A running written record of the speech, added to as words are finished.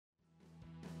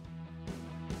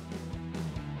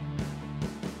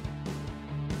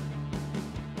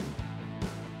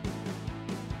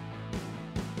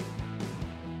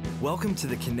Welcome to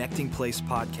the Connecting Place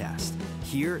podcast.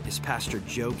 Here is Pastor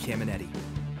Joe Caminetti.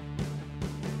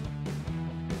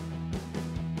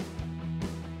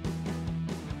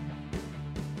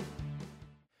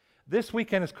 This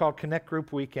weekend is called Connect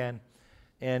Group Weekend,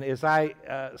 and as I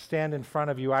stand in front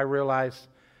of you, I realize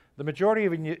the majority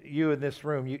of you in this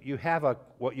room, you have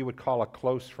what you would call a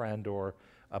close friend or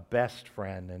a best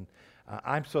friend, and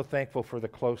I'm so thankful for the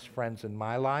close friends in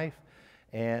my life.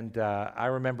 And I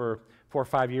remember 4 or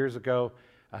 5 years ago,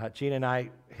 Gina and I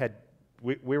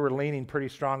we were leaning pretty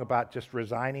strong about just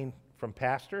resigning from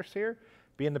pastors here,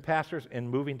 being the pastors, and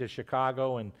moving to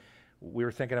Chicago. And we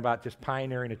were thinking about just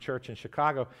pioneering a church in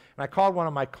Chicago. And I called one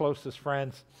of my closest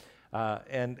friends,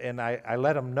 and I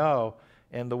let him know.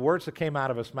 And the words that came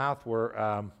out of his mouth were,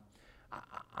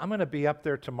 I'm going to be up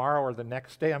there tomorrow or the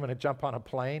next day. I'm going to jump on a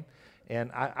plane, and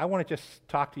I want to just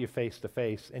talk to you face to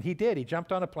face. And he did. He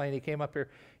jumped on a plane. He came up here.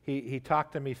 He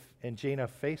talked to me and Gina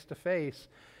face to face,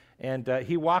 and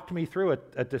he walked me through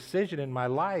a decision in my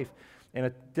life and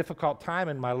a difficult time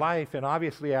in my life. And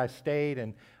obviously I stayed,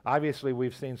 and obviously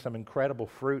we've seen some incredible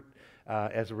fruit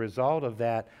as a result of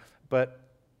that. But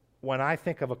when I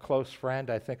think of a close friend,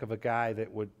 I think of a guy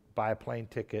that would buy a plane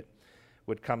ticket,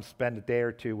 would come spend a day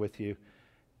or two with you,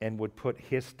 and would put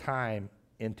his time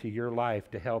into your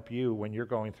life to help you when you're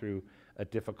going through a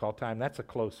difficult time. That's a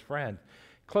close friend.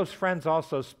 Close friends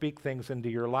also speak things into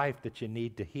your life that you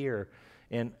need to hear.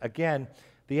 And again,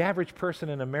 the average person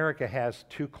in America has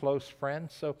 2 close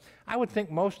friends. So I would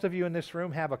think most of you in this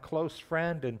room have a close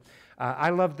friend. And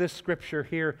I love this scripture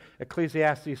here,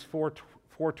 Ecclesiastes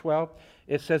 4:12.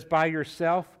 It says, by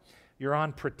yourself, you're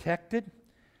unprotected.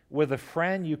 With a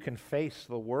friend, you can face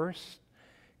the worst.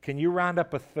 Can you round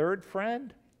up a third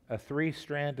friend? A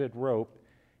 3-stranded rope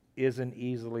isn't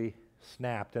easily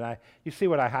snapped. And you see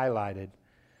what I highlighted?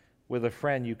 With a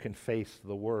friend, you can face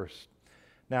the worst.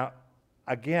 Now,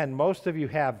 again, most of you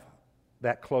have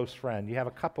that close friend. You have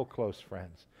a couple close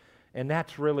friends. And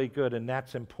that's really good, and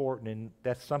that's important, and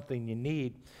that's something you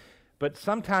need. But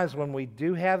sometimes when we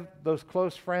do have those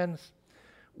close friends,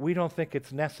 we don't think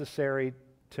it's necessary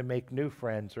to make new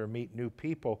friends or meet new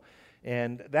people.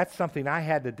 And that's something I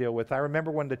had to deal with. I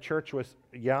remember when the church was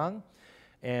young,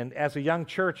 and as a young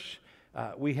church,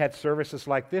 we had services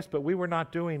like this, but we were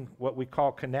not doing what we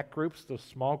call connect groups, those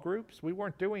small groups. We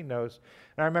weren't doing those.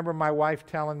 And I remember my wife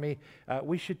telling me,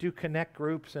 we should do connect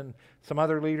groups, and some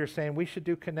other leaders saying, we should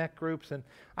do connect groups. And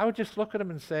I would just look at them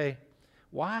and say,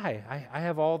 why? I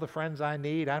have all the friends I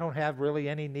need. I don't have really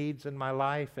any needs in my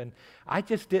life. And I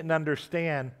just didn't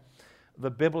understand the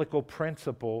biblical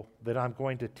principle that I'm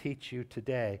going to teach you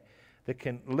today that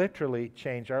can literally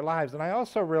change our lives. And I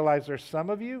also realize there's some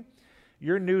of you,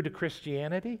 you're new to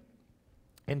Christianity,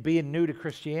 and being new to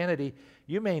Christianity,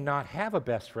 you may not have a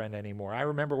best friend anymore. I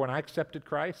remember when I accepted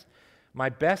Christ, my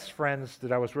best friends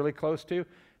that I was really close to,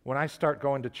 when I start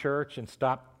going to church and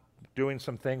stop doing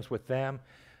some things with them,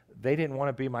 they didn't want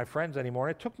to be my friends anymore.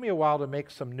 And it took me a while to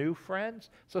make some new friends.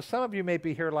 So some of you may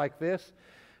be here like this,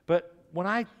 but when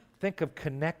I think of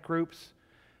connect groups,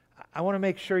 I want to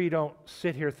make sure you don't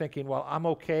sit here thinking, well, I'm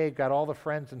okay, got all the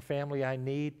friends and family I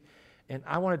need. And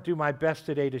I want to do my best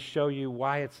today to show you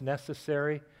why it's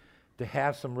necessary to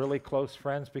have some really close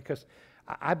friends, because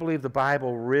I believe the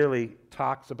Bible really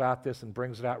talks about this and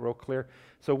brings it out real clear.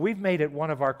 So we've made it one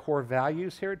of our core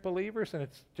values here at Believers, and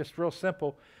it's just real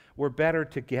simple. We're better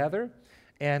together.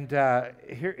 And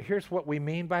here's what we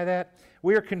mean by that.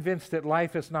 We are convinced that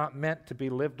life is not meant to be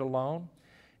lived alone,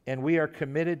 and we are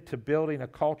committed to building a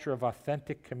culture of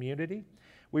authentic community.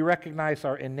 We recognize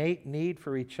our innate need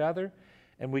for each other,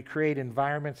 and we create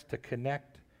environments to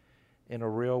connect in a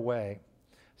real way.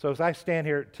 So as I stand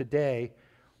here today,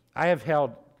 I have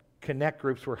held connect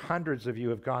groups where hundreds of you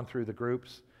have gone through the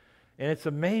groups, and it's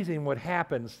amazing what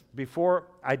happens. Before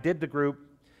I did the group,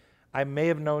 I may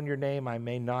have known your name, I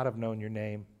may not have known your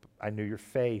name, I knew your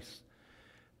face.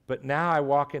 But now I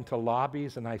walk into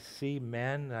lobbies and I see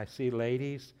men, and I see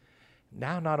ladies.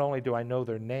 Now not only do I know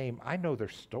their name, I know their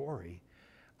story.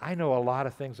 I know a lot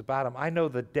of things about them. I know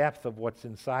the depth of what's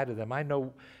inside of them. I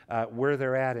know where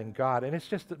they're at in God. And it's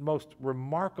just the most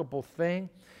remarkable thing.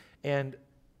 And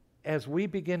as we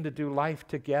begin to do life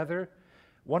together,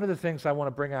 one of the things I want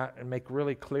to bring out and make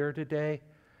really clear today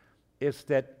is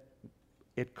that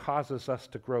it causes us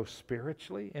to grow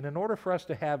spiritually. And in order for us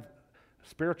to have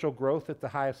spiritual growth at the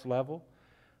highest level,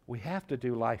 we have to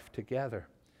do life together.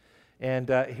 And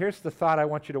here's the thought I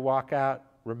want you to walk out,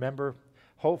 remember,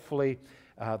 hopefully,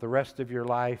 the rest of your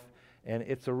life. And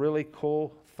it's a really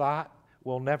cool thought.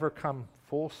 We'll never come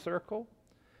full circle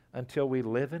until we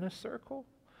live in a circle.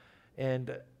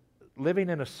 And living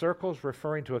in a circle is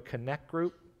referring to a connect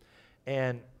group.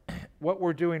 And what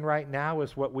we're doing right now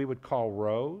is what we would call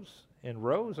rows, and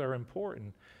rows are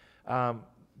important.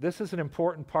 This is an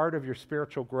important part of your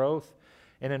spiritual growth,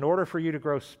 and in order for you to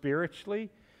grow spiritually,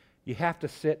 you have to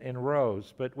sit in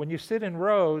rows. But when you sit in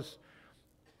rows,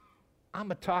 I'm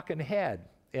a talking head.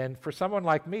 And for someone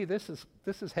like me, this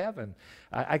is heaven.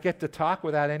 I get to talk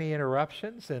without any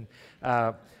interruptions. And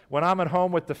when I'm at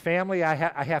home with the family, I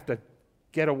have to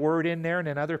get a word in there, and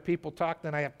then other people talk,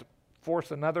 then I have to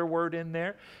force another word in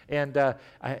there. And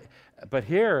but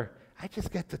here, I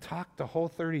just get to talk the whole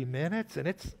 30 minutes, and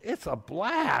it's a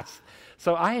blast.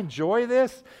 So I enjoy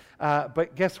this.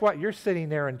 But guess what? You're sitting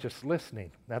there and just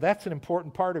listening. Now, that's an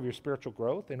important part of your spiritual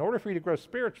growth. In order for you to grow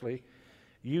spiritually,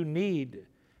 you need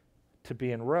to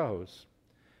be in rows.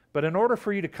 But in order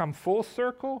for you to come full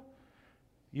circle,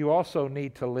 you also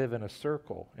need to live in a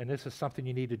circle. And this is something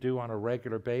you need to do on a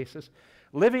regular basis.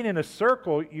 Living in a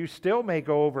circle, you still may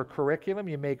go over curriculum,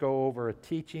 you may go over a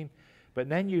teaching, but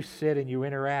then you sit and you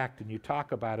interact and you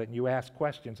talk about it and you ask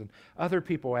questions and other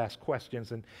people ask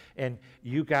questions and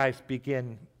you guys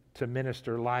begin to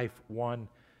minister life one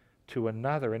to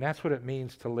another. And that's what it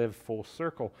means to live full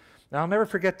circle. Now, I'll never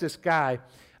forget this guy.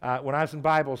 When I was in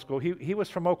Bible school, he was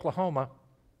from Oklahoma.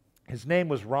 His name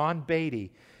was Ron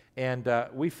Beatty. And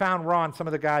we found Ron, some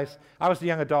of the guys, I was the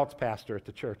young adults pastor at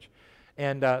the church.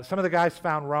 And some of the guys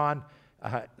found Ron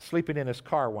sleeping in his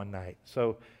car one night.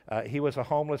 So he was a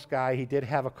homeless guy. He did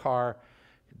have a car.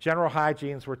 General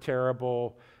hygienes were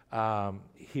terrible.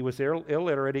 He was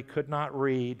illiterate. He could not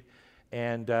read.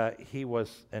 And he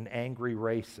was an angry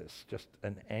racist, just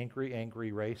an angry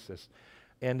racist.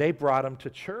 And they brought him to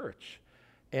church.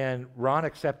 And Ron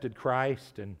accepted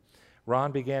Christ, and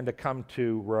Ron began to come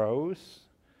to rows.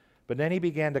 But then he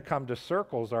began to come to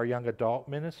Circles, our young adult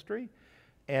ministry.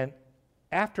 And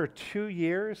after 2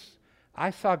 years,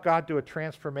 I saw God do a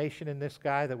transformation in this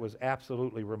guy that was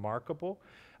absolutely remarkable.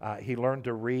 He learned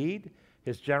to read.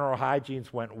 His general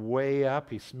hygienes went way up.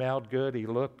 He smelled good. He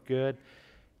looked good.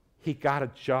 He got a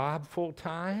job full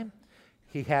time.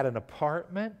 He had an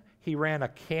apartment. He ran a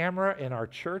camera in our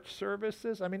church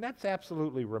services. I mean, that's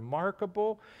absolutely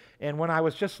remarkable. And when I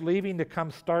was just leaving to come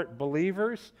start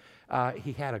Believers,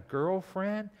 he had a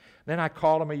girlfriend. Then I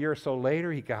called him a year or so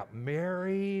later. He got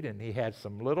married, and he had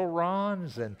some little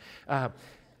Rons. And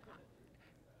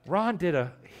Ron did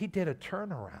a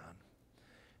turnaround.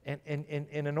 And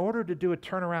in order to do a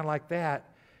turnaround like that,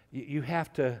 you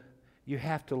have to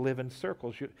live in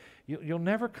circles. You'll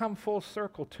never come full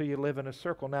circle till you live in a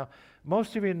circle. Now,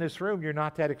 most of you in this room, you're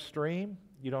not that extreme.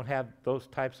 You don't have those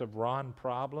types of Ron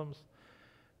problems.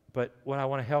 But what I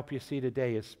want to help you see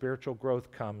today is spiritual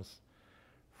growth comes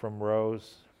from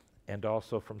rows and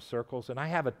also from circles. And I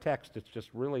have a text that's just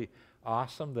really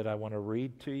awesome that I want to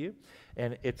read to you.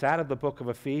 And it's out of the book of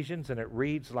Ephesians, and it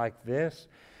reads like this.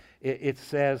 It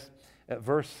says,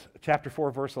 chapter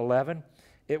 4, verse 11,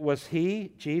 "It was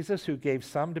he, Jesus, who gave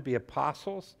some to be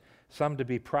apostles, some to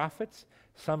be prophets,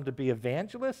 some to be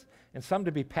evangelists, and some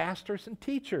to be pastors and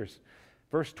teachers."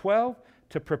 Verse 12,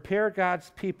 "To prepare God's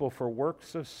people for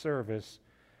works of service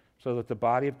so that the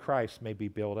body of Christ may be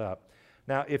built up."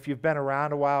 Now, if you've been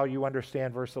around a while, you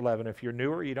understand verse 11. If you're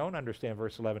newer, you don't understand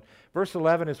verse 11. Verse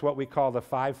 11 is what we call the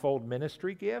fivefold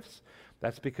ministry gifts.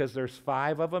 That's because there's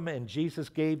 5 of them, and Jesus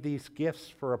gave these gifts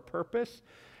for a purpose.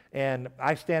 And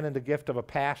I stand in the gift of a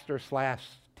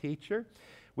pastor/teacher.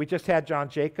 We just had John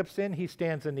Jacobs in. He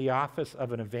stands in the office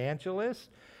of an evangelist.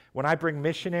 When I bring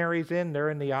missionaries in, they're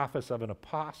in the office of an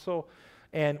apostle.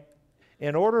 And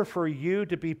in order for you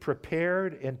to be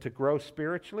prepared and to grow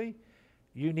spiritually,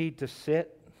 you need to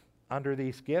sit under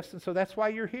these gifts. And so that's why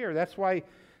you're here. That's why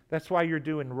you're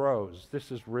doing rows.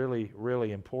 This is really,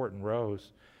 really important,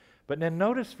 rows. But then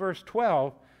notice verse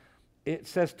 12. It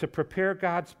says to prepare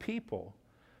God's people.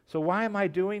 So why am I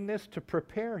doing this? To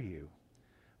prepare you.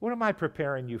 What am I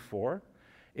preparing you for?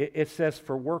 It says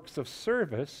for works of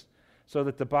service so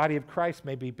that the body of Christ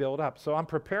may be built up. So I'm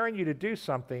preparing you to do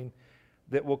something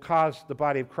that will cause the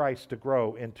body of Christ to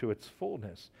grow into its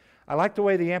fullness. I like the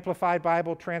way the Amplified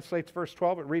Bible translates verse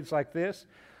 12. It reads like this.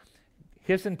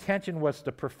 His intention was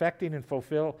the perfecting and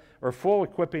full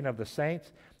equipping of the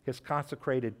saints, his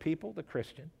consecrated people, the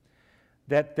Christian,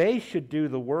 that they should do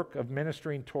the work of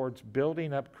ministering towards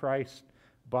building up Christ's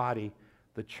body,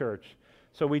 the church.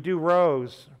 So we do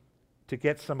rows to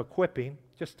get some equipping,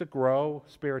 just to grow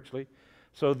spiritually.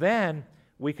 So then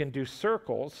we can do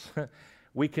circles.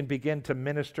 We can begin to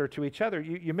minister to each other.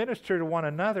 You minister to one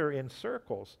another in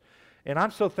circles. And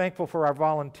I'm so thankful for our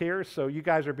volunteers. So you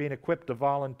guys are being equipped to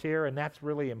volunteer, and that's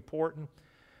really important.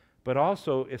 But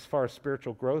also, as far as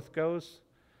spiritual growth goes,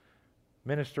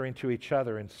 ministering to each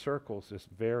other in circles is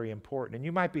very important. And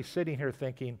you might be sitting here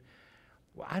thinking,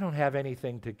 well, I don't have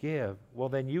anything to give. Well,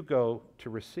 then you go to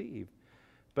receive.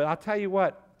 But I'll tell you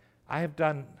what, I have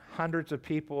done hundreds of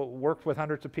people, worked with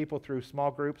hundreds of people through small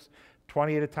groups,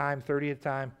 20 at a time, 30 at a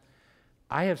time.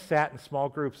 I have sat in small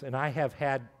groups and I have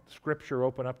had Scripture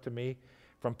open up to me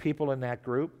from people in that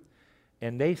group,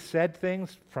 and they said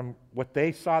things from what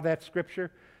they saw that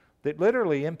Scripture that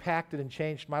literally impacted and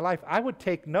changed my life. I would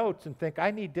take notes and think,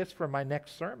 I need this for my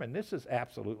next sermon. This is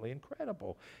absolutely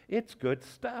incredible. It's good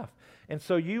stuff. And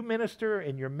so you minister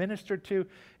and you're ministered to.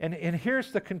 And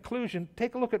here's the conclusion.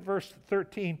 Take a look at verse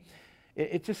 13.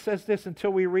 It just says this,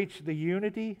 until we reach the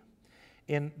unity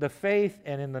in the faith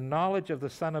and in the knowledge of the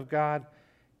Son of God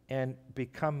and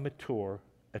become mature,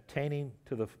 attaining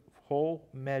to the whole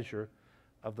measure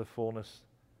of the fullness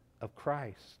of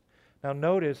Christ. Now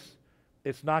notice,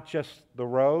 it's not just the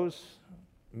rows,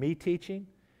 me teaching.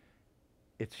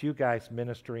 It's you guys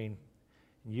ministering,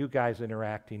 you guys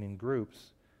interacting in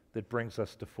groups that brings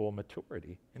us to full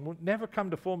maturity. And we'll never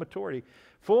come to full maturity.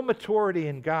 Full maturity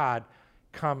in God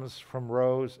comes from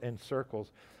rows and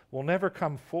circles. We'll never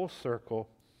come full circle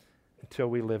until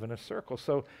we live in a circle.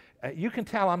 So you can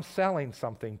tell I'm selling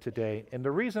something today. And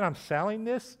the reason I'm selling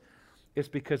this is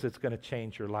because it's going to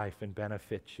change your life and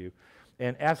benefit you.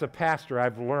 And as a pastor,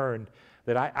 I've learned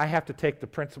that I have to take the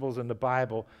principles in the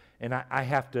Bible and I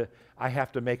have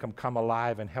to make them come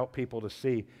alive and help people to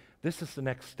see this is the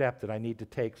next step that I need to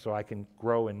take so I can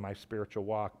grow in my spiritual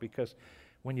walk. Because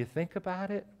when you think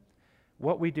about it,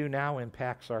 what we do now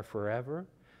impacts our forever.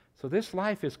 So this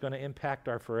life is going to impact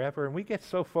our forever, and we get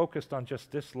so focused on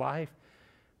just this life.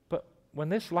 But when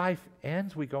this life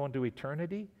ends, we go into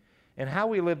eternity, and how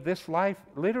we live this life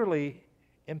literally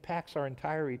impacts our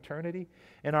entire eternity.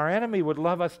 And our enemy would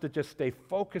love us to just stay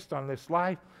focused on this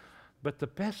life, but the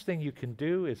best thing you can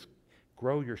do is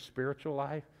grow your spiritual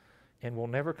life, and we'll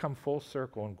never come full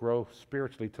circle and grow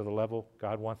spiritually to the level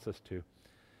God wants us to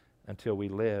until we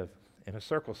live in a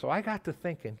circle. So I got to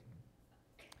thinking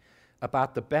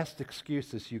about the best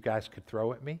excuses you guys could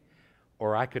throw at me,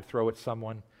 or I could throw at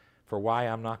someone for why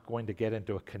I'm not going to get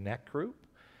into a connect group.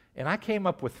 And I came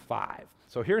up with 5.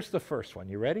 So here's the first one.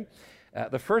 You ready?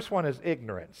 The first one is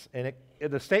ignorance. And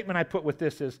the statement I put with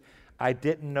this is, I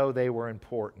didn't know they were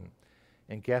important.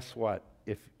 And guess what?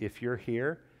 If you're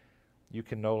here, you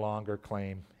can no longer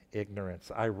claim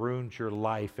ignorance. I ruined your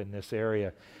life in this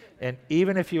area. And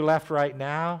even if you left right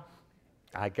now,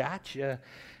 I got you.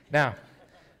 Now,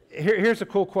 here's a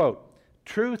cool quote.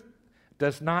 Truth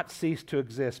does not cease to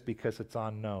exist because it's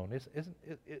unknown.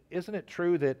 Isn't it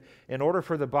true that in order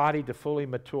for the body to fully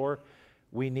mature,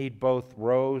 we need both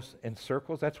rows and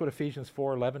circles? That's what Ephesians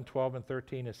 4, 11, 12, and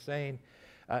 13 is saying.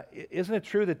 Isn't it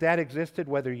true that existed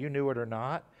whether you knew it or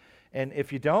not? And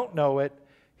if you don't know it,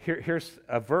 here's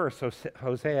a verse,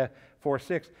 Hosea 4,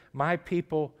 6. My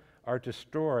people are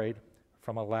destroyed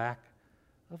from a lack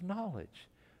of knowledge.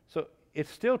 So it's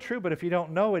still true, but if you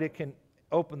don't know it, it can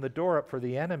open the door up for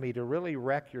the enemy to really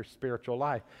wreck your spiritual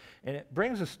life. And it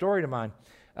brings a story to mind.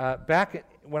 Back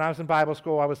when I was in Bible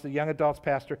school, I was the young adults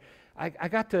pastor. I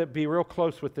got to be real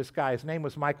close with this guy. His name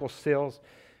was Michael Sills.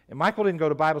 And Michael didn't go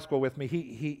to Bible school with me.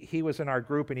 He was in our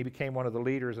group, and he became one of the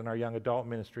leaders in our young adult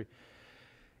ministry.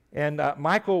 And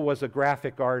Michael was a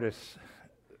graphic artist,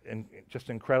 and just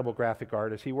an incredible graphic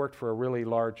artist. He worked for a really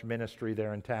large ministry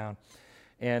there in town.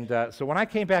 And so when I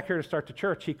came back here to start the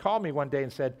church, he called me one day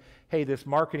and said, hey, this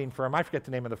marketing firm, I forget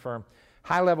the name of the firm,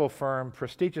 high-level firm,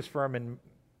 prestigious firm in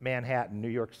Manhattan, New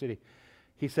York City.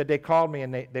 He said, they called me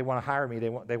and they want to hire me.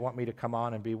 They want me to come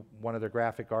on and be one of their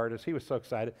graphic artists. He was so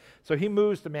excited. So he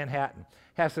moves to Manhattan,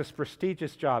 has this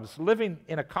prestigious job, is living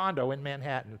in a condo in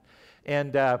Manhattan.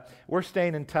 And we're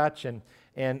staying in touch.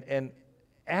 And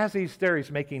as he's there, he's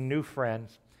making new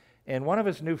friends. And one of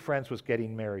his new friends was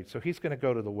getting married. So he's going to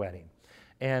go to the wedding.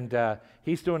 And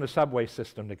he's doing the subway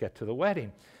system to get to the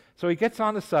wedding. So he gets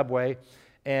on the subway,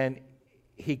 and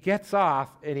he gets off,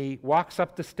 and he walks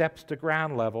up the steps to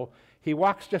ground level. He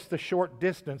walks just a short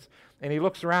distance, and he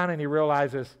looks around, and he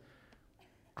realizes,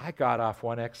 I got off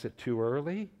one exit too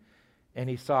early. And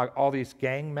he saw all these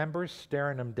gang members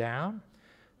staring him down.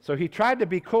 So he tried to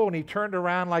be cool, and he turned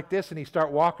around like this, and he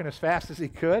started walking as fast as he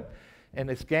could. And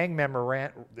this gang member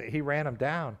ran him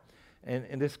down.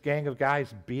 And this gang of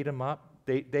guys beat him up.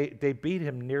 They beat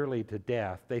him nearly to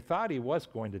death. They thought he was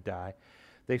going to die.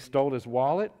 They stole his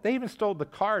wallet. They even stole the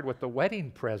card with the wedding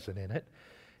present in it.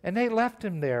 And they left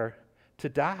him there to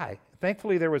die.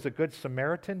 Thankfully, there was a good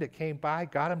Samaritan that came by,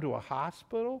 got him to a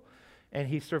hospital, and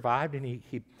he survived, and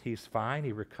he's fine.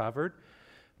 He recovered.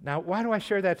 Now, why do I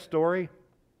share that story?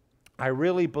 I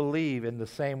really believe in the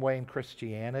same way in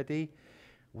Christianity,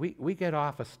 we get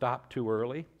off a stop too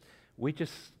early. We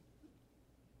just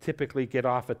typically get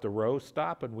off at the row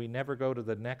stop and we never go to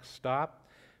the next stop,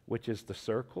 which is the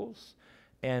circles.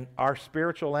 And our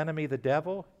spiritual enemy, the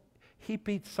devil, he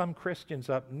beats some Christians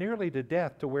up nearly to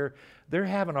death to where they're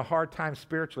having a hard time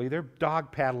spiritually. They're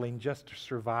dog paddling just to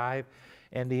survive.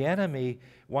 And the enemy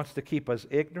wants to keep us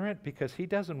ignorant because he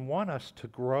doesn't want us to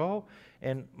grow.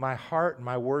 And my heart and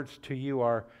my words to you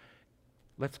are,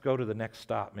 let's go to the next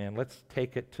stop, man. Let's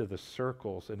take it to the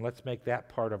circles and let's make that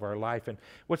part of our life. And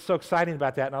what's so exciting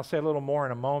about that, and I'll say a little more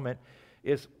in a moment,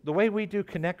 is the way we do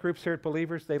connect groups here at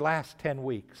Believers, they last 10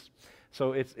 weeks.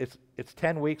 So it's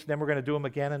 10 weeks, then we're going to do them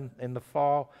again in the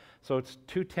fall. So it's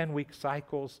 2 10-week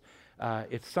cycles.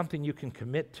 It's something you can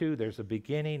commit to. There's a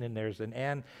beginning and there's an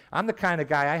end. I'm the kind of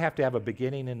guy, I have to have a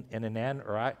beginning and an end,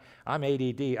 or I'm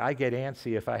ADD. I get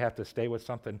antsy if I have to stay with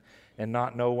something and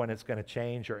not know when it's going to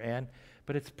change or end.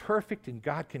 But it's perfect, and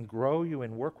God can grow you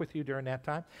and work with you during that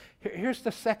time. Here's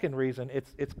the second reason.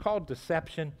 It's called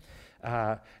deception.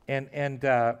 Here's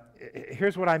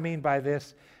what I mean by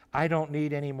this. I don't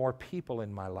need any more people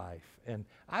in my life. And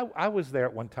I was there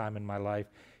at one time in my life.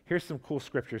 Here's some cool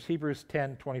scriptures. Hebrews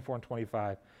 10, 24 and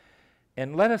 25.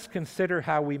 And let us consider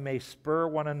how we may spur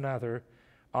one another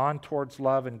on towards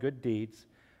love and good deeds,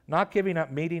 not giving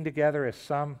up meeting together as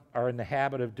some are in the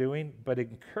habit of doing, but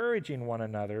encouraging one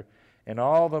another, and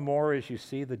all the more as you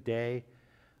see the day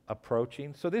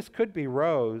approaching. So this could be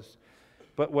rows,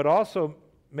 but what also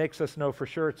makes us know for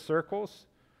sure it's circles,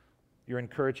 you're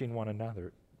encouraging one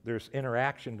another. There's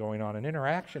interaction going on, and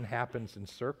interaction happens in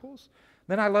circles.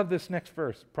 Then I love this next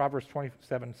verse, Proverbs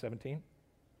 27:17.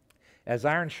 As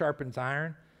iron sharpens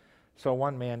iron, so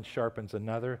one man sharpens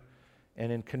another.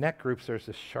 And in connect groups, there's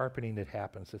this sharpening that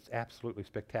happens. It's absolutely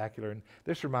spectacular. And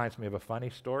this reminds me of a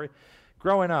funny story.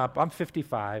 Growing up, I'm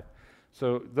 55,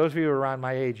 so those of you who are around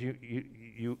my age,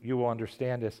 you will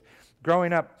understand this.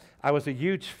 Growing up, I was a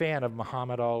huge fan of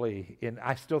Muhammad Ali, and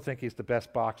I still think he's the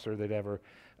best boxer that ever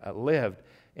lived.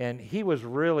 And he was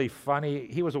really funny.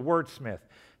 He was a wordsmith.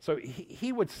 So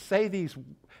he would say these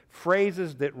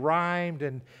phrases that rhymed.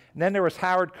 And then there was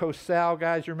Howard Cosell,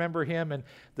 guys, you remember him? And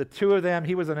the two of them,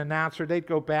 he was an announcer. They'd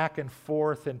go back and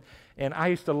forth. And I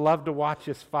used to love to watch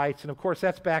his fights. And, of course,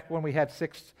 that's back when we had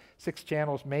six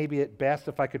channels, maybe at best.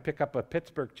 If I could pick up a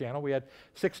Pittsburgh channel, we had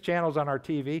 6 channels on our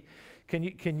TV.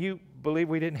 Can you believe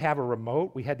we didn't have a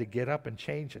remote? We had to get up and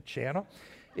change a channel.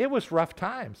 It was rough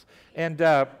times. And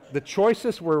the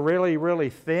choices were really, really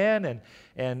thin.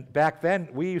 And back then,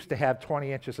 we used to have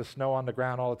 20 inches of snow on the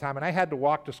ground all the time. And I had to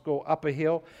walk to school up a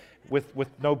hill with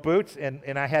no boots.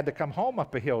 And I had to come home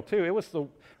up a hill, too. It was the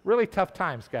really tough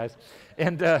times, guys.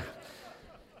 And the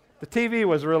TV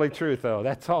was really true, though.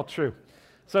 That's all true.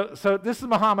 So this is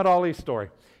Muhammad Ali's story.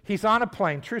 He's on a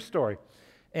plane, true story.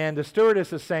 And the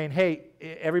stewardess is saying, hey,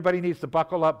 everybody needs to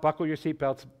buckle up, buckle your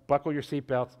seatbelts, buckle your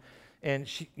seatbelts. And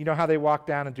she, you know how they walk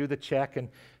down and do the check, and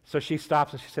so she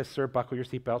stops and she says, sir, buckle your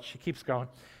seatbelt. She keeps going.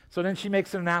 So then she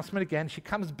makes an announcement again. She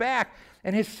comes back,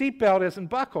 and his seatbelt isn't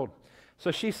buckled.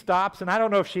 So she stops, and I don't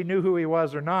know if she knew who he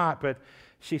was or not, but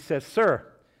she says, sir,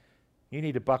 you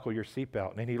need to buckle your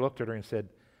seatbelt. And then he looked at her and said,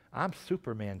 I'm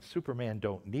Superman. Superman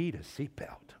don't need a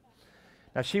seatbelt.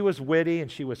 Now, she was witty,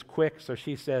 and she was quick, so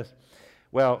she says,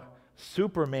 well,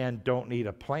 Superman don't need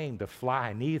a plane to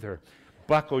fly neither.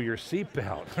 Buckle your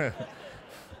seatbelt.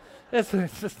 It's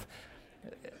just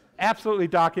absolutely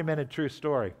documented true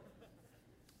story.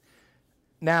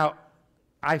 Now,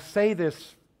 I say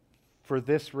this for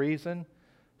this reason.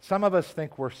 Some of us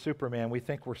think we're Superman. We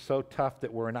think we're so tough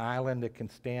that we're an island that can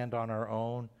stand on our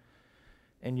own.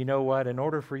 And you know what? In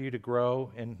order for you to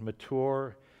grow and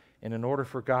mature, and in order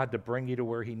for God to bring you to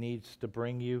where He needs to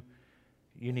bring you,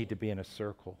 you need to be in a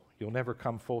circle. You'll never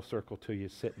come full circle till you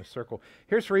sit in a circle.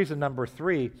 Here's reason number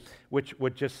 3, which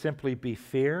would just simply be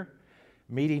fear.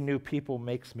 Meeting new people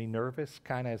makes me nervous,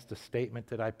 kind of as the statement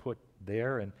that I put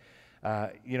there. And,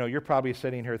 you're probably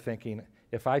sitting here thinking,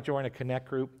 if I join a connect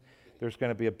group, there's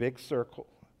going to be a big circle,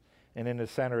 and in the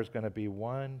center is going to be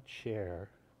one chair,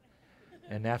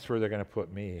 and that's where they're going to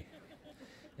put me.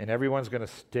 And everyone's going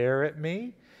to stare at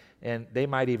me. And they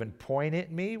might even point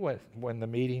at me when the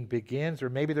meeting begins,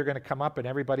 or maybe they're going to come up and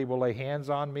everybody will lay hands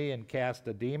on me and cast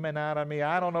a demon out of me.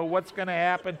 I don't know what's going to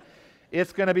happen.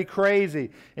 It's going to be crazy.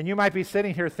 And you might be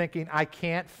sitting here thinking, I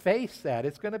can't face that.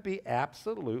 It's going to be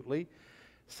absolutely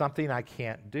something I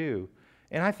can't do.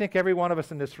 And I think every one of us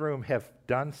in this room have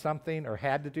done something or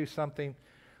had to do something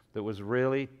that was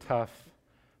really tough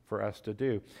for us to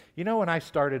do. You know, when I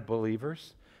started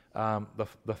Believers,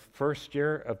 the first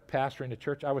year of pastoring the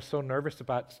church, I was so nervous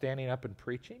about standing up and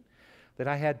preaching that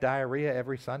I had diarrhea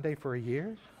every Sunday for a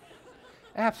year?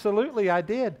 Absolutely, I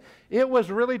did. It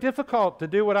was really difficult to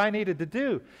do what I needed to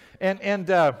do. And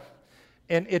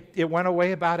it went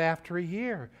away about after a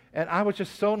year. And I was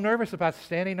just so nervous about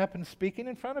standing up and speaking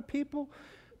in front of people,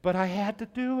 but I had to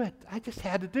do it. I just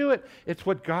had to do it. It's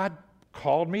what God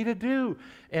called me to do.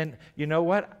 And you know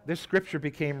what? This scripture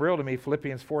became real to me,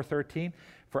 Philippians 4:13,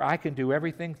 for I can do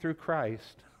everything through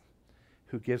Christ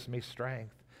who gives me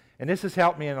strength. And this has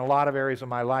helped me in a lot of areas of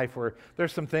my life where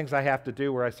there's some things I have to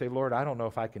do where I say, Lord, I don't know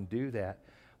if I can do that.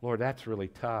 Lord, that's really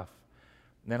tough.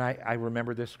 And then I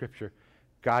remember this scripture.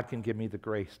 God can give me the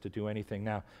grace to do anything.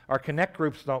 Now, our Connect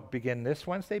groups don't begin this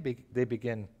Wednesday. They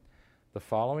begin the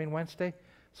following Wednesday.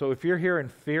 So if you're here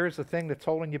and fear is the thing that's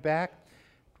holding you back,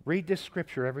 read this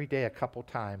scripture every day a couple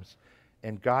times,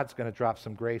 and God's going to drop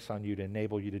some grace on you to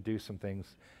enable you to do some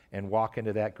things and walk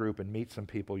into that group and meet some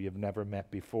people you've never met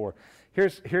before.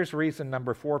 Here's reason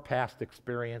number 4, past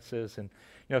experiences. And,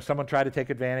 someone tried to take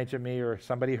advantage of me or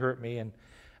somebody hurt me, and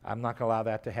I'm not going to allow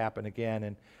that to happen again.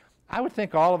 And I would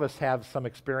think all of us have some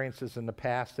experiences in the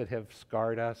past that have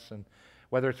scarred us, and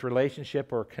whether it's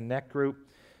relationship or Connect group.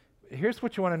 Here's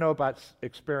what you want to know about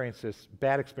experiences,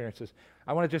 bad experiences.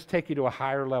 I want to just take you to a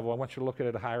higher level. I want you to look at it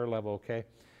at a higher level, okay?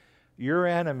 Your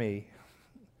enemy,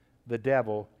 the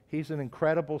devil, he's an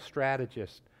incredible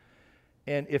strategist.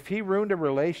 And if he ruined a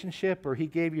relationship or he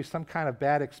gave you some kind of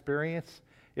bad experience,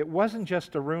 it wasn't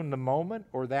just to ruin the moment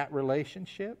or that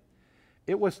relationship.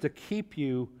 It was to keep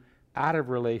you out of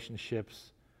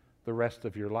relationships the rest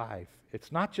of your life.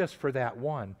 It's not just for that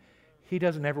one. He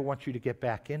doesn't ever want you to get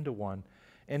back into one.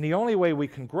 And the only way we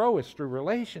can grow is through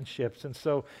relationships. And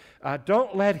so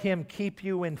don't let him keep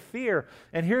you in fear.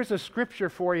 And here's a scripture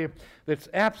for you that's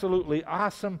absolutely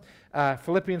awesome.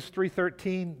 Philippians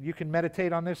 3:13. You can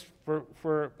meditate on this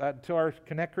to our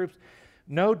Connect groups.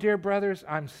 No, dear brothers,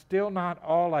 I'm still not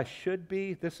all I should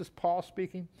be. This is Paul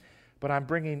speaking. But I'm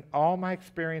bringing all my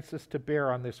experiences to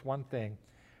bear on this one thing,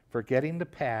 forgetting the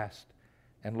past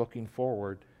and looking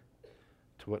forward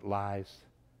to what lies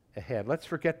ahead. Let's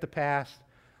forget the past.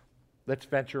 Let's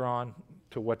venture on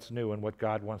to what's new and what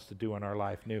God wants to do in our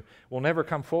life new. We'll never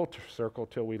come full circle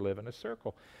till we live in a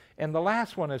circle. And the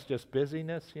last one is just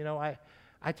busyness.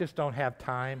 I just don't have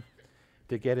time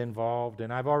to get involved.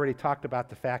 And I've already talked about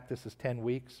the fact this is 10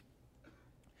 weeks.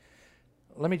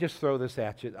 Let me just throw this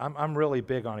at you. I'm really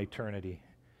big on eternity.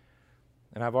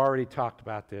 And I've already talked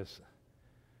about this.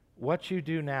 What you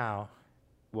do now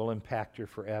will impact your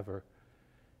forever.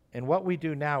 And what we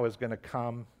do now is going to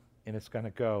come and it's going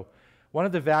to go. One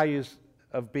of the values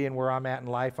of being where I'm at in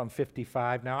life, I'm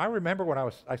 55 now. I remember when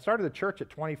I started the church at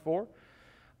 24.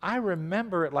 I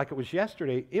remember it like it was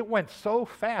yesterday. It went so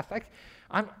fast.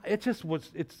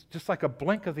 It's just like a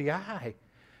blink of the eye.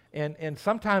 And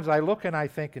sometimes I look and I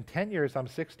think in 10 years I'm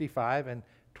 65, and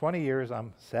 20 years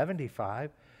I'm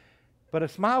 75. But a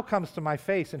smile comes to my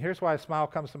face, and here's why a smile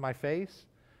comes to my face.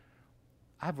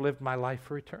 I've lived my life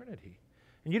for eternity.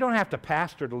 And you don't have to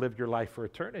pastor to live your life for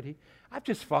eternity. I've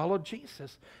just followed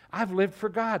Jesus. I've lived for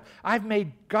God. I've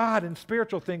made God and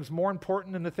spiritual things more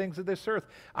important than the things of this earth.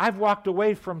 I've walked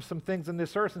away from some things in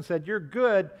this earth and said, you're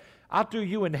good. I'll do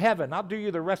you in heaven. I'll do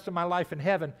you the rest of my life in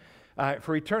heaven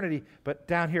for eternity. But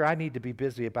down here, I need to be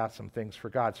busy about some things for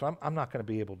God. So I'm not going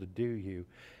to be able to do you.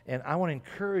 And I want to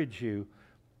encourage you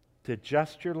to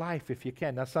adjust your life if you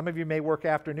can. Now, some of you may work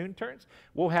afternoon turns.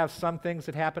 We'll have some things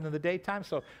that happen in the daytime,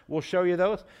 so we'll show you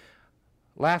those.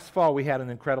 Last fall, we had an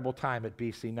incredible time at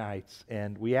BC Nights,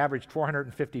 and we averaged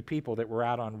 450 people that were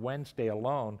out on Wednesday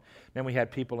alone. Then we had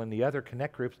people in the other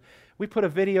Connect groups. We put a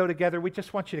video together. We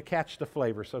just want you to catch the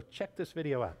flavor, so check this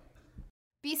video out.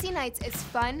 BC Nights is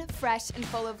fun, fresh, and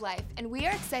full of life, and we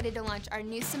are excited to launch our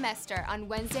new semester on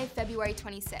Wednesday, February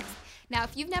 26th. Now,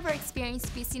 if you've never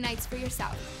experienced BC Nights for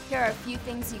yourself, here are a few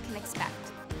things you can expect.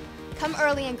 Come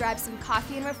early and grab some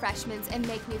coffee and refreshments and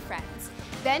make new friends.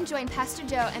 Then join Pastor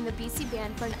Joe and the BC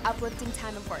Band for an uplifting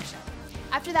time of worship.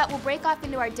 After that, we'll break off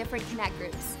into our different Connect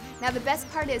groups. Now, the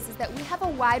best part is that we have a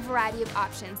wide variety of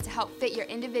options to help fit your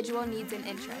individual needs and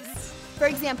interests. For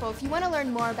example, if you want to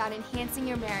learn more about enhancing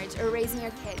your marriage or raising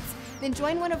your kids, then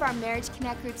join one of our Marriage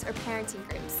Connect groups or parenting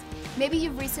groups. Maybe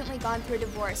you've recently gone through a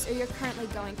divorce or you're currently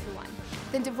going through one.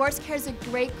 Then Divorce Care is a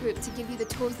great group to give you the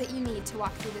tools that you need to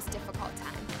walk through this difficult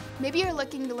time. Maybe you're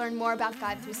looking to learn more about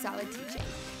God through solid teaching.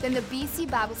 Then the BC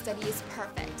Bible Study is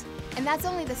perfect. And that's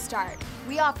only the start.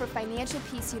 We offer Financial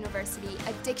Peace University,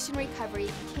 addiction recovery,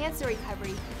 cancer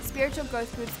recovery, spiritual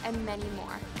growth groups, and many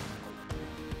more.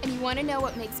 And you want to know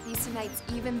what makes BC Nights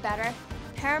even better?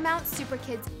 Paramount, Super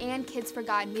Kids, and Kids for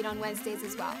God meet on Wednesdays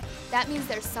as well. That means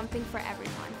there's something for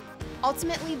everyone.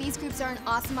 Ultimately, these groups are an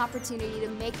awesome opportunity to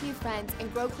make new friends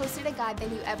and grow closer to God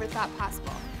than you ever thought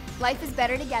possible. Life is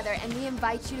better together, and we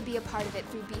invite you to be a part of it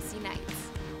through BC Nights.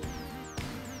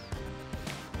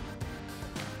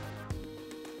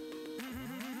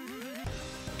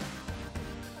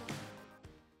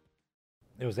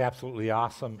 It was absolutely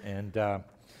awesome. And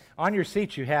on your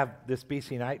seats, you have this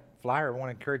BC Night flyer. I want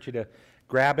to encourage you to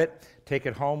grab it, take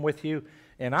it home with you.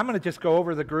 And I'm going to just go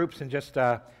over the groups and just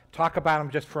talk about them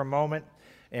just for a moment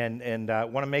and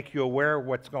want to make you aware of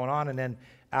what's going on. And then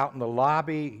out in the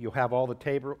lobby, you'll have all the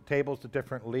tables, the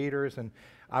different leaders. And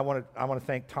I want to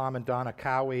thank Tom and Donna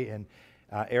Cowie and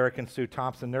Eric and Sue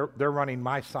Thompson. They're running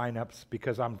my sign-ups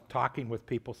because I'm talking with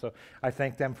people. So I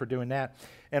thank them for doing that.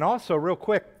 And also, real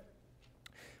quick,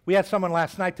 we had someone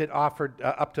last night that offered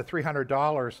up to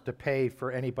 $300 to pay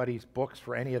for anybody's books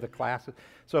for any of the classes.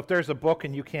 So if there's a book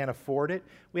and you can't afford it,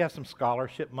 we have some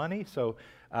scholarship money. So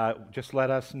just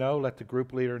let us know, let the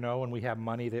group leader know, and we have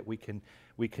money that we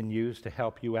can use to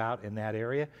help you out in that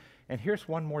area. And here's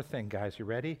one more thing, guys. You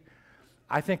ready?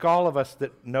 I think all of us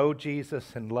that know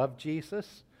Jesus and love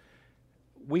Jesus,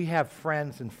 we have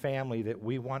friends and family that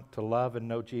we want to love and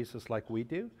know Jesus like we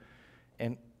do.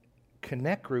 And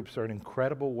Connect groups are an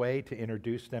incredible way to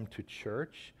introduce them to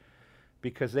church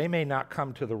because they may not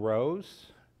come to the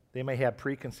rows. They may have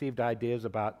preconceived ideas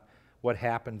about what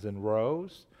happens in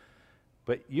rows,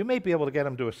 but you may be able to get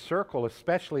them to a circle,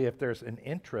 especially if there's an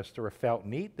interest or a felt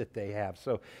need that they have.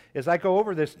 So as I go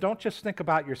over this, don't just think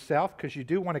about yourself because you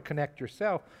do want to connect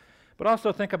yourself, but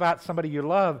also think about somebody you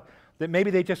love that maybe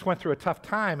they just went through a tough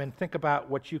time and think about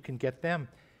what you can get them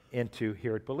into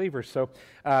here at Believers. So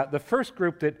the first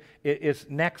group that is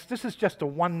next, this is just a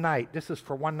one night. This is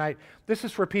for one night. This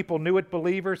is for people new at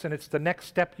Believers, and it's the next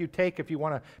step you take if you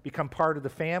want to become part of the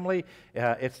family.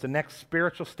 It's the next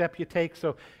spiritual step you take.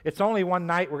 So it's only one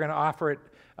night. We're going to offer it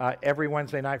every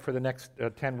Wednesday night for the next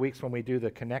 10 weeks when we do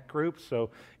the Connect group. So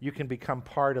you can become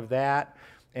part of that.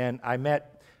 And I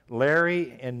met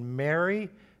Larry and Mary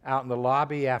out in the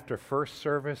lobby after first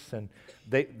service, and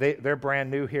they're brand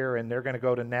new here, and they're going to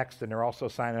go to Next, and they're also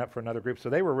signing up for another group.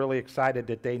 So they were really excited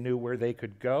that they knew where they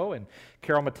could go, and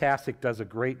Carol Matasic does a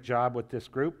great job with this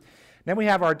group. Then we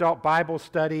have our adult Bible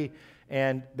study,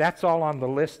 and that's all on the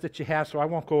list that you have, so I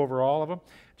won't go over all of them.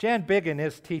 Jan Biggin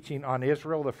is teaching on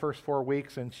Israel the first 4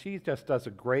 weeks, and she just does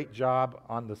a great job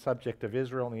on the subject of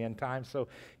Israel in the end times. So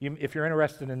if you're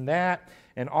interested in that,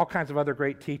 and all kinds of other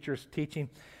great teachers teaching.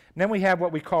 And then we have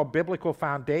what we call Biblical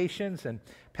Foundations, and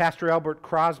Pastor Albert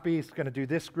Crosby is going to do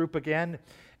this group again,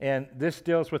 and this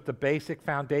deals with the basic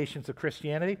foundations of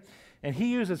Christianity. And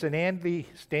he uses an Andy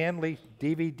Stanley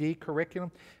DVD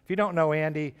curriculum. If you don't know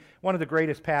Andy, one of the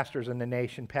greatest pastors in the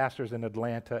nation, pastors in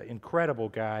Atlanta, incredible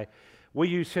guy. We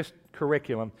use his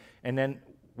curriculum, and then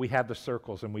we have the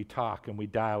circles, and we talk, and we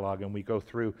dialogue, and we go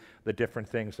through the different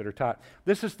things that are taught.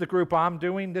 This is the group I'm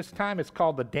doing this time. It's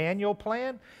called the Daniel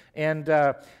Plan, and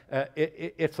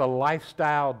it's a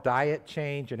lifestyle diet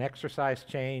change, and exercise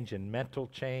change, and mental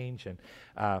change, and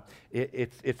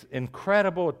it's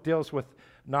incredible. It deals with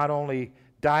not only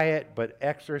diet, but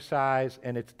exercise,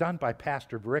 and it's done by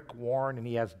Pastor Rick Warren, and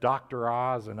he has Dr.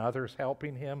 Oz and others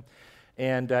helping him,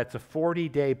 and it's a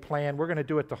 40-day plan. We're going to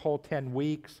do it the whole 10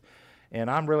 weeks. And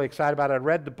I'm really excited about it. I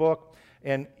read the book,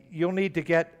 and you'll need to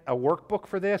get a workbook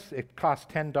for this. It costs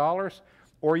 $10,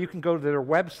 or you can go to their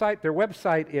website. Their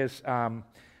website is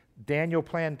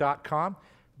danielplan.com.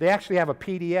 They actually have a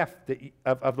PDF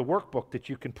of the workbook that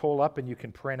you can pull up and you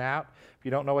can print out. If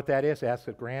you don't know what that is, ask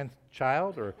a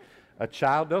grandchild or a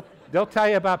child. They'll tell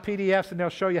you about PDFs, and they'll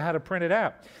show you how to print it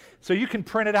out. So you can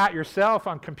print it out yourself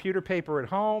on computer paper at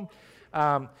home.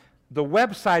 The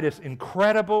website is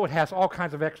incredible. It has all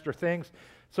kinds of extra things.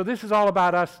 So this is all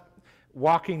about us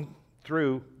walking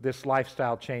through this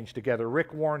lifestyle change together.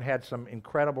 Rick Warren had some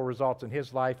incredible results in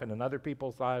his life and in other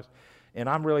people's lives, and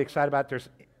I'm really excited about it. There's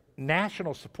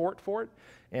national support for it,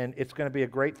 and it's going to be a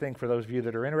great thing for those of you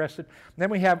that are interested. And then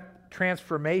we have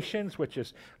Transformations, which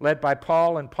is led by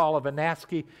Paul and Paula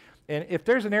Vanaski. And if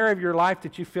there's an area of your life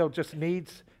that you feel just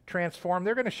needs transformed,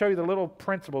 they're going to show you the little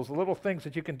principles, the little things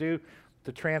that you can do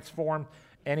to transform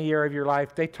any area of your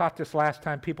life. They taught this last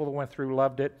time. People that went through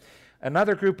loved it.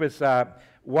 Another group is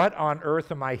What on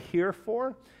Earth Am I Here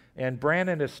For? And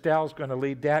Brandon Estelle is going to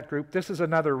lead that group. This is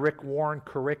another Rick Warren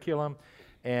curriculum,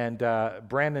 and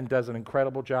Brandon does an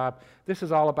incredible job. This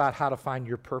is all about how to find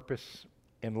your purpose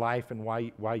in life and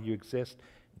why you exist.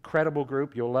 Incredible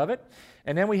group. You'll love it.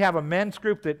 And then we have a men's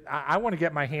group that I want to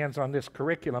get my hands on this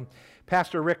curriculum.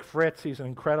 Pastor Rick Fritz, he's an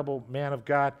incredible man of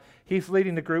God. He's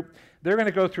leading the group. They're going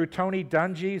to go through Tony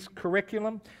Dungy's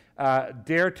curriculum,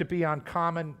 Dare to Be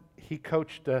Uncommon. He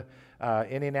coached the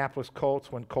Indianapolis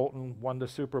Colts when Colton won the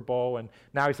Super Bowl, and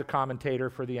now he's a commentator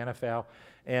for the NFL.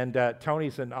 And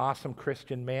Tony's an awesome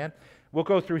Christian man. We'll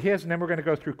go through his, and then we're going to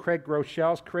go through Craig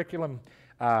Groeschel's curriculum,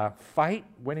 Fight,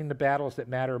 Winning the Battles That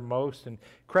Matter Most. And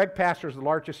Craig pastors the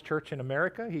largest church in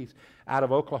America. He's out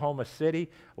of Oklahoma City,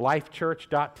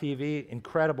 lifechurch.tv,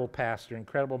 incredible pastor,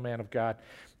 incredible man of God.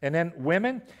 And then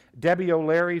women, Debbie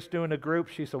O'Leary's doing a group.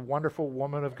 She's a wonderful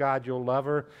woman of God. You'll love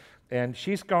her. And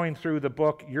she's going through the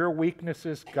book, Your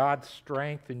Weaknesses, God's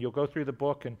Strength. And you'll go through the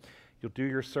book and you'll do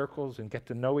your circles and get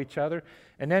to know each other.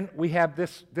 And then we have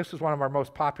this is one of our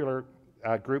most popular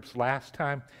groups last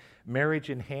time, Marriage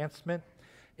Enhancement.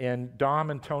 And Dom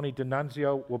and Tony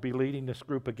D'Annunzio will be leading this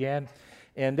group again.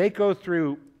 And they go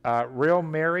through Real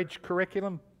Marriage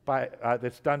curriculum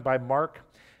that's done by Mark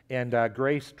and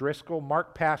Grace Driscoll.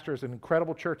 Mark pastors an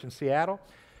incredible church in Seattle.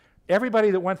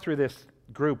 Everybody that went through this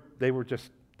group,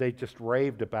 they just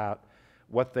raved about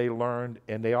what they learned,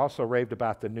 and they also raved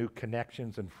about the new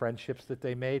connections and friendships that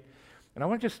they made. And I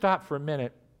want to just stop for a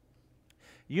minute.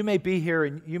 You may be here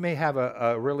and you may have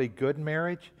a really good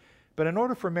marriage, but in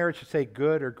order for marriage to say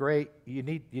good or great, you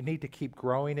need to keep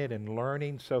growing it and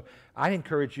learning. So I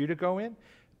encourage you to go in,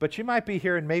 but you might be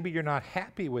here and maybe you're not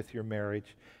happy with your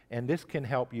marriage, and this can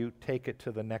help you take it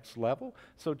to the next level.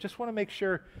 So just want to make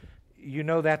sure you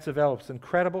know that's available. It's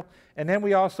incredible. And then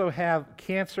we also have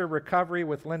Cancer Recovery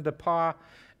with Linda Pa.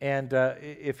 And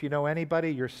if you know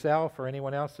anybody, yourself or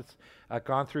anyone else that's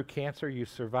gone through cancer, you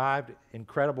survived,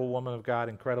 incredible woman of God,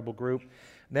 incredible group.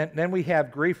 Then we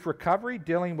have Grief Recovery,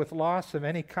 dealing with loss of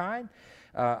any kind.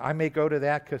 I may go to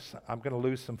that because I'm going to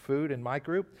lose some food in my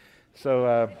group. So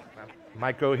I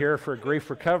might go here for Grief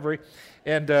Recovery.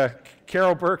 And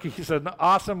Carol Berkey's an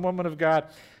awesome woman of God.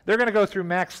 They're going to go through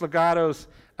Max Legato's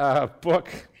book,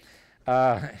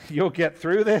 You'll Get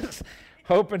Through This,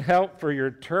 Hope and Help for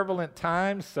Your Turbulent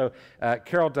Times. So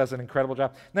Carol does an incredible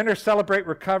job. And then there's Celebrate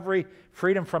Recovery,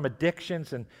 Freedom from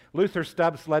Addictions. And Luther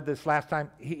Stubbs led this last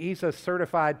time. He's a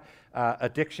certified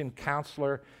addiction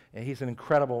counselor, and he's an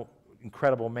incredible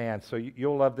man. So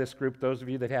you'll love this group, those of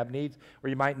you that have needs, or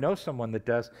you might know someone that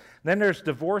does. And then there's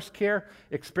Divorce Care,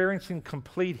 Experiencing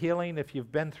Complete Healing if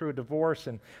you've been through a divorce.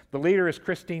 And the leader is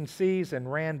Christine Sees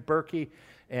and Rand Berkey,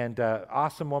 and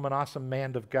awesome woman, awesome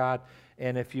man of God.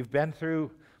 And if you've been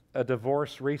through a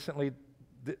divorce recently,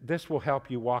 this will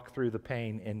help you walk through the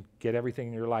pain and get everything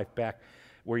in your life back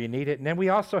where you need it. And then we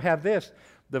also have this,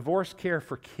 Divorce Care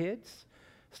for Kids.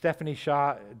 Stephanie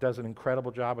Shaw does an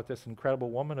incredible job with this, incredible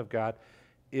woman of God.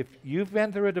 If you've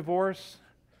been through a divorce,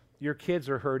 your kids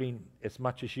are hurting as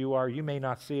much as you are. You may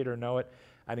not see it or know it.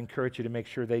 I'd encourage you to make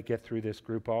sure they get through this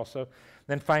group also.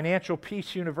 Then Financial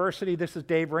Peace University. This is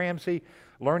Dave Ramsey,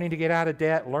 learning to get out of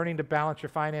debt, learning to balance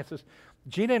your finances.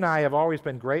 Gina and I have always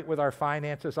been great with our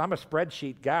finances. I'm a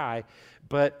spreadsheet guy,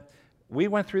 but we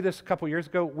went through this a couple years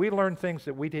ago. We learned things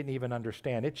that we didn't even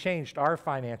understand. It changed our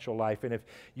financial life. And if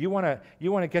you want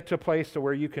to get to a place to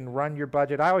where you can run your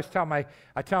budget, I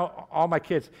tell all my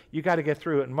kids, you got to get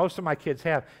through it. And most of my kids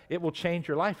have. It will change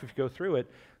your life if you go through it.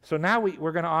 So now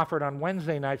we're going to offer it on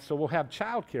Wednesday nights. So we'll have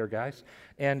childcare, guys.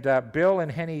 And Bill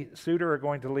and Henny Suter are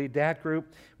going to lead that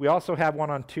group. We also have one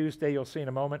on Tuesday. You'll see in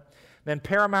a moment. Then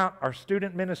Paramount, our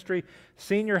student ministry.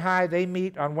 Senior high, they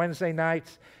meet on Wednesday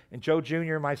nights. And Joe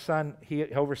Jr., my son, he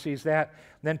oversees that.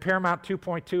 And then Paramount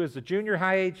 2.2 is the junior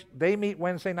high age. They meet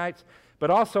Wednesday nights. But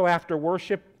also after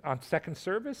worship on second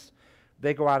service,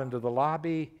 they go out into the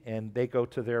lobby and they go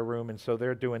to their room. And so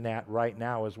they're doing that right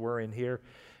now as we're in here.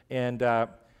 And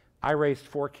I raised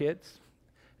 4 kids.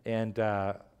 And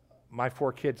my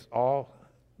 4 kids,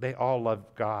 they all love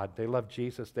God. They love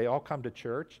Jesus. They all come to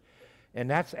church. And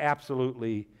that's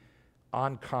absolutely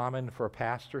uncommon for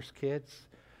pastors' kids.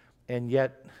 And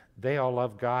yet they all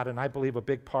love God, and I believe a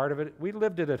big part of it, we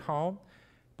lived it at home,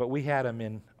 but we had them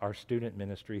in our student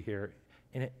ministry here.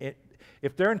 And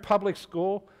if they're in public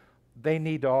school, they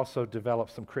need to also develop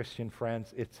some Christian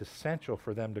friends. It's essential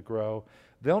for them to grow.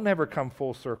 They'll never come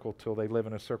full circle till they live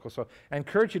in a circle. So I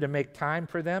encourage you to make time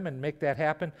for them and make that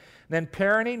happen. And then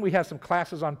parenting, we have some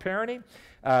classes on parenting.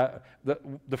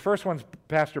 The first one's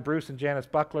Pastor Bruce and Janice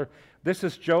Buckler. This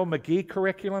is Joe McGee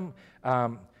curriculum.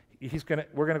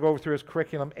 We're going to go over through his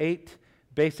curriculum, 8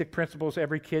 basic principles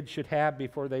every kid should have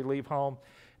before they leave home.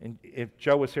 And if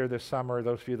Joe was here this summer,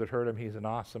 those of you that heard him, he's an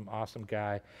awesome, awesome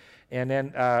guy. And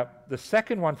then the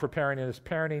second one for parenting is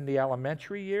Parenting the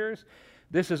Elementary Years.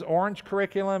 This is Orange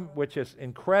curriculum, which is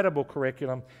incredible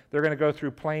curriculum. They're going to go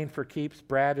through Playing for Keeps.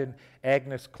 Brad and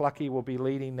Agnes Clucky will be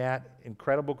leading that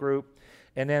incredible group.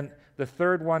 And then the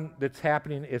third one that's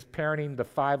happening is Parenting the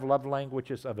 5 Love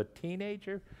Languages of a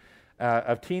Teenager.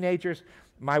 of teenagers.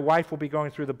 My wife will be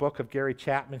going through the book of Gary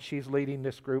Chapman. She's leading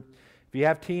this group. If you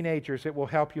have teenagers, it will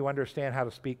help you understand how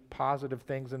to speak positive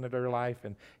things into their life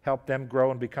and help them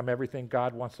grow and become everything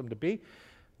God wants them to be.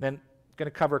 Then going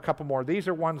to cover a couple more. These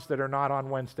are ones that are not on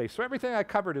Wednesday. So everything I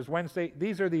covered is Wednesday.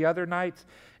 These are the other nights.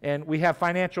 And we have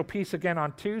Financial Peace again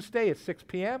on Tuesday at 6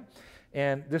 p.m.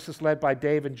 And this is led by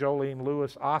Dave and Jolene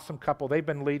Lewis. Awesome couple. They've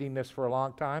been leading this for a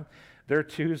long time. They're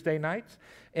Tuesday nights.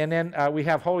 And then we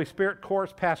have Holy Spirit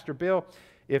course, Pastor Bill.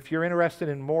 If you're interested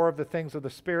in more of the things of the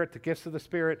Spirit, the gifts of the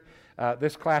Spirit,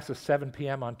 this class is 7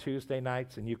 p.m. on Tuesday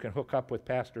nights, and you can hook up with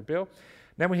Pastor Bill.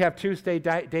 Then we have Tuesday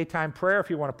daytime prayer if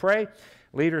you want to pray.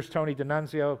 Leaders Tony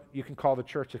D'Annunzio. You can call the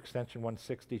church extension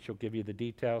 160. She'll give you the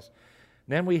details.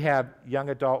 Then we have young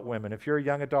adult women. If you're a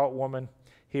young adult woman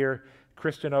here,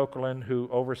 Kristen Okerlund, who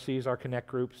oversees our Connect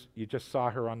groups, you just saw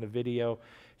her on the video.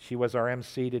 She was our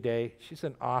MC today. She's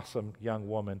an awesome young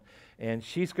woman, and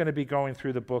she's going to be going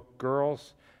through the book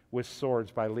Girls with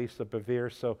Swords by Lisa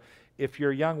Bevere. So if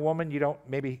you're a young woman, you don't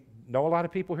maybe know a lot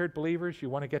of people here at Believers, you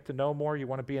want to get to know more, you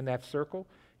want to be in that circle,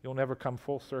 you'll never come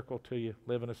full circle till you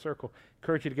live in a circle.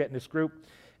 Encourage you to get in this group.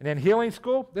 And then Healing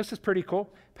School, this is pretty cool.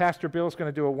 Pastor Bill's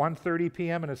going to do a 1:30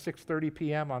 p.m. and a 6:30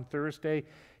 p.m. on Thursday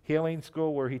Healing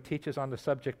School where he teaches on the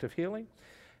subject of healing.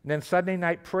 And then Sunday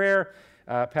night prayer,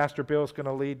 Pastor Bill's going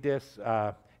to lead this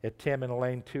at Tim and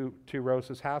Elaine Two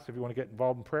Roses' house. If you want to get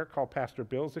involved in prayer, call Pastor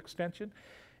Bill's extension.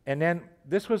 And then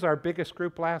this was our biggest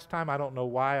group last time. I don't know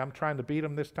why. I'm trying to beat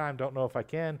them this time. Don't know if I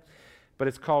can. But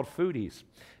it's called Foodies.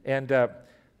 And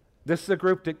this is a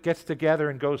group that gets together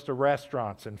and goes to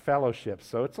restaurants and fellowships.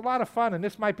 So it's a lot of fun, and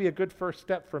this might be a good first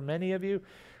step for many of you.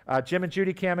 Jim and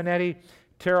Judy Caminetti,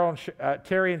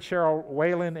 Terry and Cheryl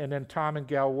Whalen, and then Tom and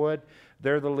Gail Wood.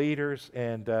 They're the leaders,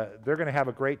 and they're going to have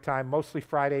a great time, mostly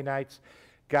Friday nights.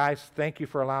 Guys, thank you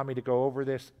for allowing me to go over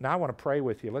this. Now I want to pray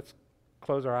with you. Let's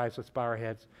close our eyes. Let's bow our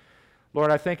heads. Lord,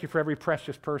 I thank you for every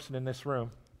precious person in this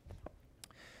room.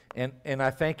 And I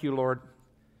thank you, Lord,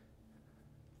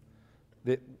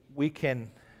 that we can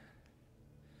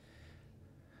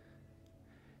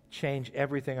change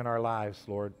everything in our lives,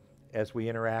 Lord, as we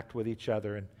interact with each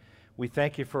other. And we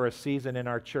thank you for a season in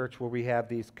our church where we have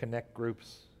these Connect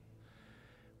groups.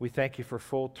 We thank you for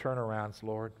full turnarounds,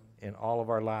 Lord, in all of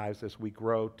our lives as we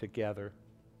grow together.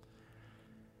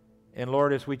 And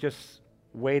Lord, as we just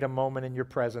wait a moment in your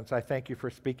presence, I thank you for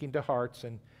speaking to hearts,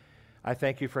 and I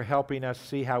thank you for helping us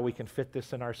see how we can fit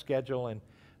this in our schedule and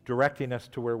directing us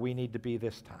to where we need to be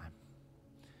this time.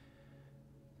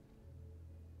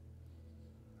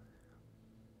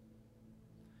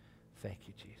 Thank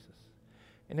you, Jesus.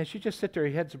 And as you just sit there,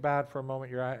 your heads are bowed for a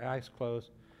moment, your eyes closed,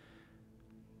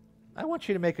 I want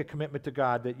you to make a commitment to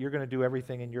God that you're going to do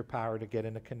everything in your power to get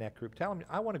in a Connect group. Tell him,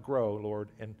 I want to grow, Lord,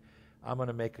 and I'm going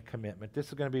to make a commitment. This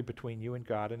is going to be between you and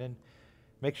God. And then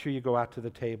make sure you go out to the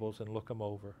tables and look them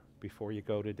over before you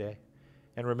go today.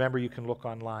 And remember, you can look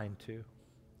online too.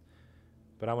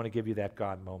 But I want to give you that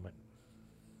God moment.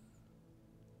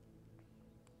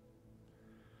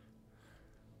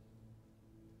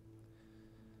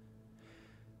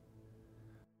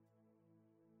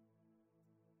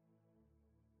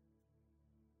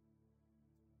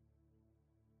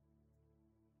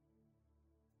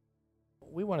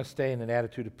 We want to stay in an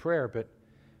attitude of prayer, but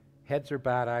heads are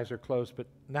bowed, eyes are closed. But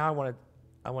now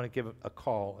I want to give a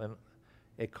call, and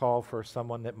a call for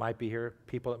someone that might be here,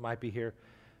 people that might be here,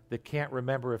 that can't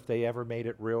remember if they ever made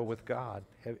it real with God.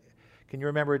 Can you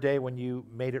remember a day when you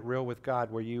made it real with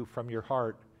God, where you, from your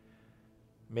heart,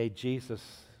 made Jesus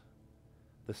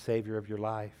the Savior of your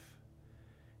life?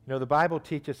 You know, the Bible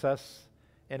teaches us,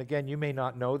 and again, you may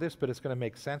not know this, but it's going to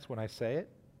make sense when I say it,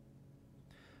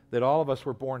 that all of us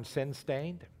were born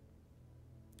sin-stained,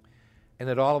 and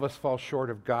that all of us fall short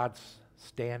of God's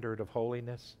standard of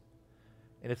holiness.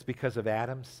 And it's because of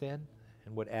Adam's sin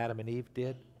and what Adam and Eve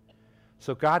did.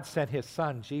 So God sent his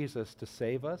son, Jesus, to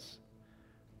save us.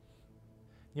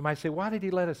 You might say, why did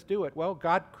he let us do it? Well,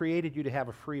 God created you to have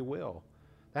a free will.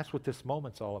 That's what this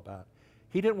moment's all about.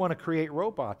 He didn't want to create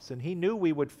robots, and he knew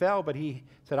we would fail, but he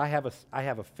said, I have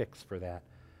a fix for that.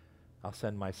 I'll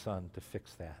send my son to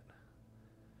fix that.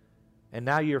 And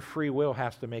now your free will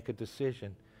has to make a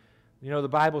decision. You know, the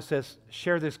Bible says,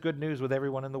 share this good news with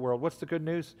everyone in the world. What's the good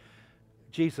news?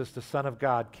 Jesus, the Son of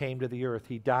God, came to the earth.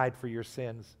 He died for your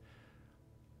sins.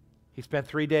 He spent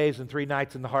 3 days and 3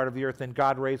 nights in the heart of the earth, then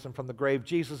God raised him from the grave.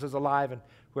 Jesus is alive, and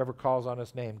whoever calls on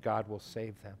his name, God will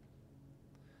save them.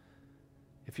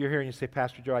 If you're here and you say,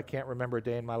 Pastor Joe, I can't remember a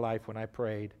day in my life when I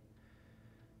prayed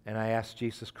and I asked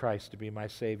Jesus Christ to be my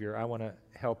Savior, I want to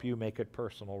help you make it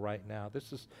personal right now.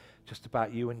 This is just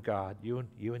about you and God, you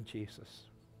and Jesus.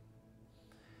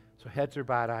 So heads are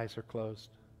bowed, eyes are closed.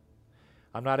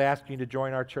 I'm not asking you to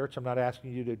join our church. I'm not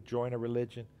asking you to join a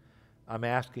religion. I'm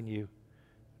asking you,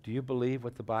 do you believe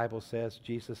what the Bible says?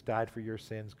 Jesus died for your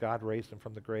sins. God raised him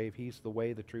from the grave. He's the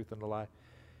way, the truth, and the life.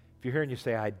 If you're here and you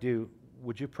say, I do,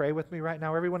 would you pray with me right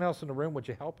now? Everyone else in the room, would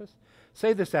you help us?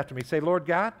 Say this after me. Say, Lord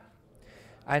God,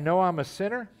 I know I'm a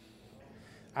sinner.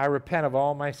 I repent of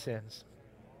all my sins.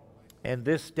 And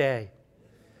this day,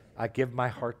 I give my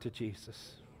heart to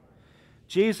Jesus.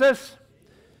 Jesus,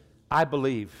 I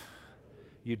believe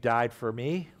you died for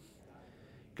me.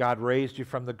 God raised you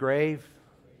from the grave.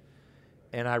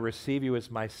 And I receive you as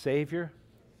my Savior.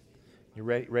 You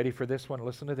ready for this one?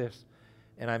 Listen to this.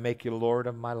 And I make you Lord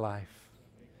of my life.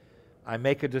 I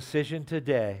make a decision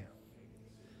today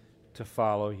to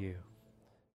follow you.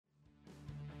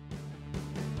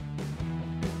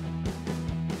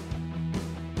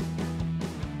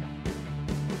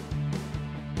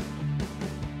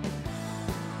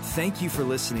 Thank you for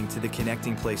listening to the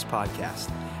Connecting Place podcast.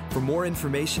 For more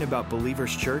information about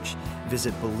Believers Church,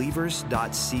 visit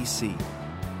believers.cc.